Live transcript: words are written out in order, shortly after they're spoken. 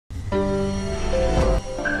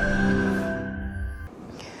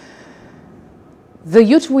The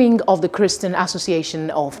youth wing of the Christian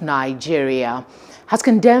Association of Nigeria has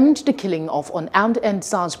condemned the killing of unarmed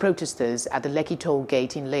EndSars protesters at the Lekki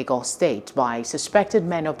Tollgate in Lagos State by suspected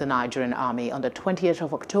men of the Nigerian Army on the 20th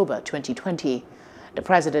of October 2020. The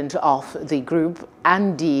president of the group,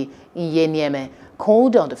 Andy Inyenieme,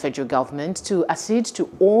 called on the federal government to accede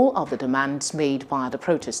to all of the demands made by the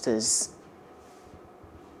protesters.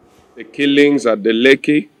 The killings at the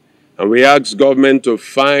Lekki, and we ask government to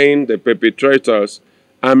find the perpetrators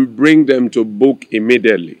and bring them to book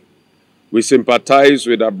immediately. We sympathize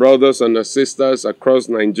with our brothers and our sisters across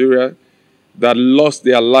Nigeria that lost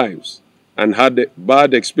their lives and had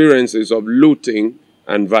bad experiences of looting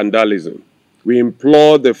and vandalism. We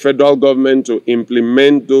implore the federal government to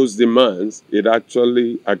implement those demands it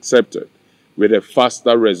actually accepted with a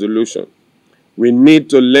faster resolution. We need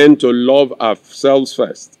to learn to love ourselves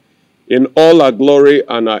first, in all our glory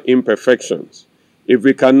and our imperfections. If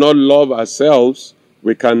we cannot love ourselves,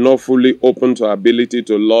 we cannot fully open to our ability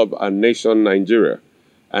to love our nation, Nigeria,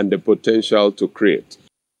 and the potential to create.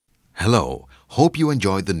 Hello, hope you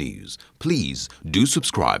enjoyed the news. Please do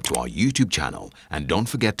subscribe to our YouTube channel and don't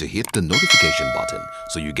forget to hit the notification button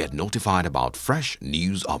so you get notified about fresh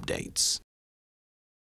news updates.